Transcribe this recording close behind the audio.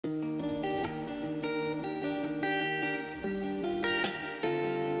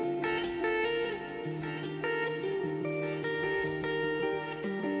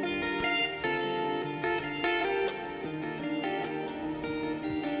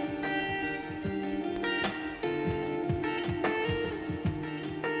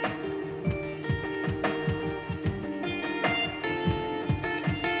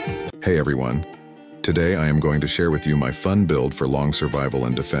Hey everyone. Today I am going to share with you my fun build for long survival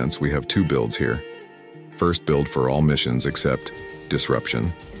and defense. We have two builds here. First build for all missions except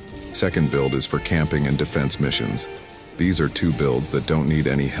disruption. Second build is for camping and defense missions. These are two builds that don't need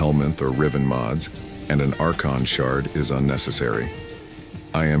any Helminth or Riven mods, and an Archon Shard is unnecessary.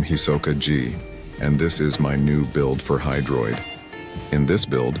 I am Hisoka G, and this is my new build for Hydroid. In this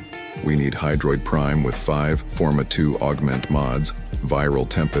build, we need Hydroid Prime with 5 Forma 2 Augment mods, Viral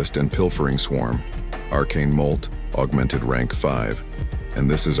Tempest and Pilfering Swarm, Arcane Molt, Augmented Rank 5, and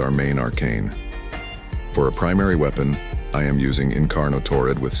this is our main arcane. For a primary weapon, I am using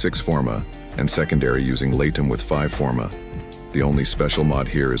Incarnotorid with 6 Forma, and secondary using Latum with 5 Forma. The only special mod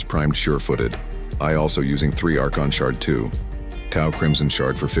here is Primed Sure-Footed. I also using 3 Archon Shard 2, Tau Crimson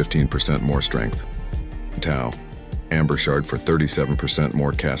Shard for 15% more strength, Tau Amber Shard for 37%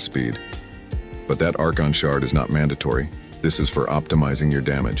 more cast speed. But that Archon Shard is not mandatory. This is for optimizing your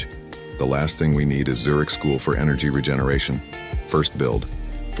damage. The last thing we need is Zurich School for energy regeneration. First build.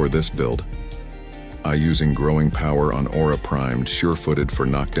 For this build, I using Growing Power on Aura Primed, Sure-Footed for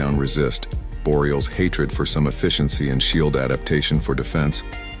knockdown resist, Boreal's Hatred for some efficiency and shield adaptation for defense,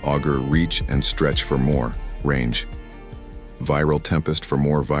 Augur Reach and Stretch for more range, Viral Tempest for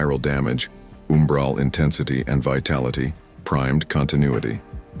more viral damage, Umbral Intensity and Vitality, Primed Continuity.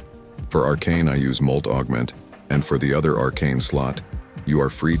 For Arcane I use Molt Augment, and for the other Arcane slot, you are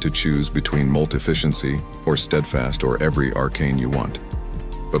free to choose between Molt Efficiency or Steadfast or every Arcane you want.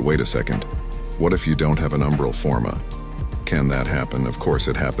 But wait a second, what if you don't have an Umbral Forma? Can that happen? Of course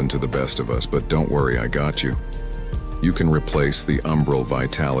it happened to the best of us, but don't worry, I got you. You can replace the Umbral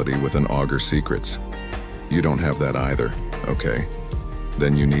Vitality with an Augur Secrets. You don't have that either, okay?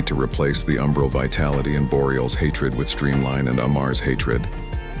 Then you need to replace the Umbral Vitality and Boreal's Hatred with Streamline and Amar's Hatred.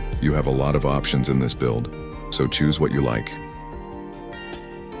 You have a lot of options in this build, so choose what you like.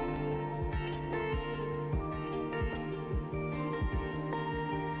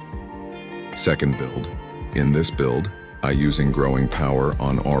 Second build. In this build, I using Growing Power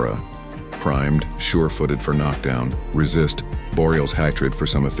on Aura, Primed, Sure-Footed for knockdown, Resist, Boreal's Hatred for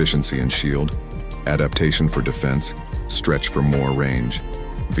some efficiency and shield, Adaptation for defense, Stretch for more range,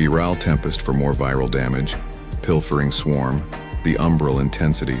 Viral Tempest for more viral damage, Pilfering Swarm, the Umbral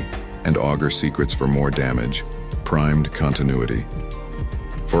Intensity, and Augur Secrets for more damage, Primed Continuity.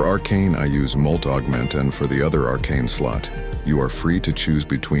 For Arcane I use Molt Augment, and for the other Arcane slot, you are free to choose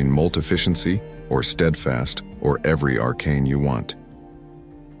between Molt Efficiency or Steadfast or every Arcane you want.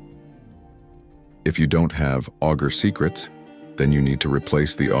 If you don't have Augur Secrets, then you need to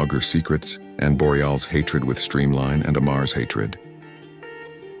replace the Augur Secrets and Boreal's Hatred with Streamline and Amar's Hatred.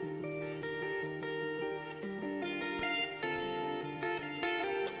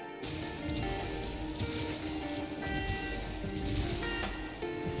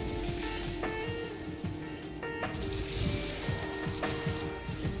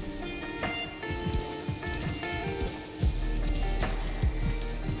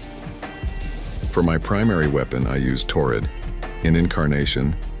 For my primary weapon, I use Torrid. In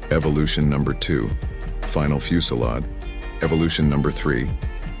Incarnation, Evolution number 2, Final Fusillade, Evolution number 3,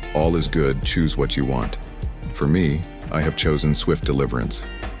 All is Good, choose what you want. For me, I have chosen Swift Deliverance.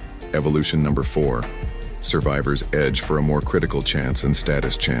 Evolution number 4, Survivor's Edge for a more critical chance and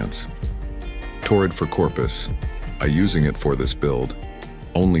status chance. Torrid for Corpus, I using it for this build,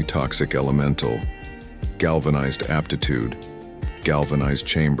 only Toxic Elemental, Galvanized Aptitude, Galvanized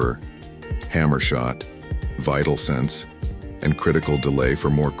Chamber, Hammer Shot, Vital Sense, and Critical Delay for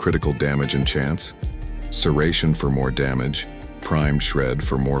more critical damage and chance, Serration for more damage, Primed Shred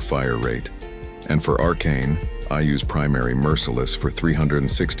for more fire rate, and for Arcane, I use Primary Merciless for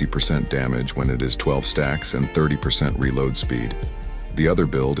 360% damage when it is 12 stacks and 30% reload speed. The other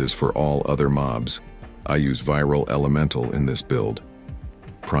build is for all other mobs. I use Viral Elemental in this build.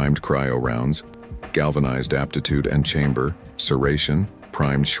 Primed Cryo Rounds, Galvanized Aptitude and Chamber, Serration,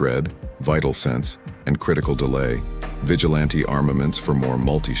 Primed Shred, Vital Sense, and Critical Delay, Vigilante Armaments for more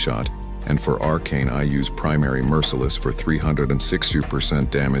multi-shot, and for Arcane I use Primary Merciless for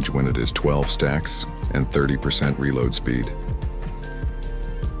 360% damage when it is 12 stacks and 30% reload speed.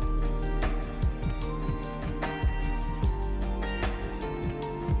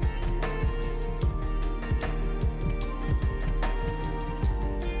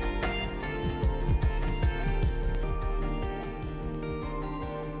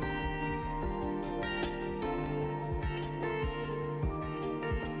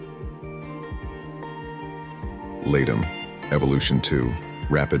 Latum, Evolution 2,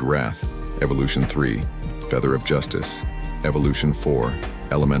 Rapid Wrath, Evolution 3, Feather of Justice, Evolution 4,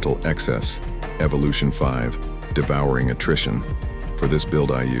 Elemental Excess, Evolution 5, Devouring Attrition. For this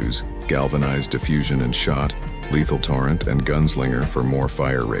build I use Galvanized Diffusion and Shot, Lethal Torrent, and Gunslinger for more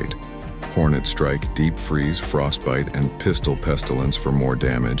fire rate. Hornet Strike, Deep Freeze, Frostbite, and Pistol Pestilence for more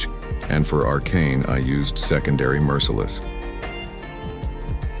damage. And for Arcane, I used Secondary Merciless.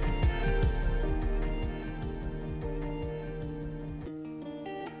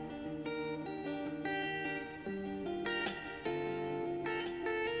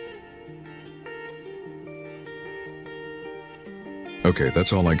 Okay,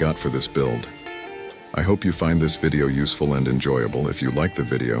 that's all I got for this build. I hope you find this video useful and enjoyable. If you like the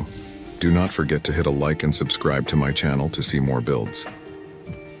video, do not forget to hit a like and subscribe to my channel to see more builds.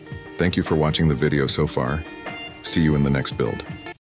 Thank you for watching the video so far. See you in the next build.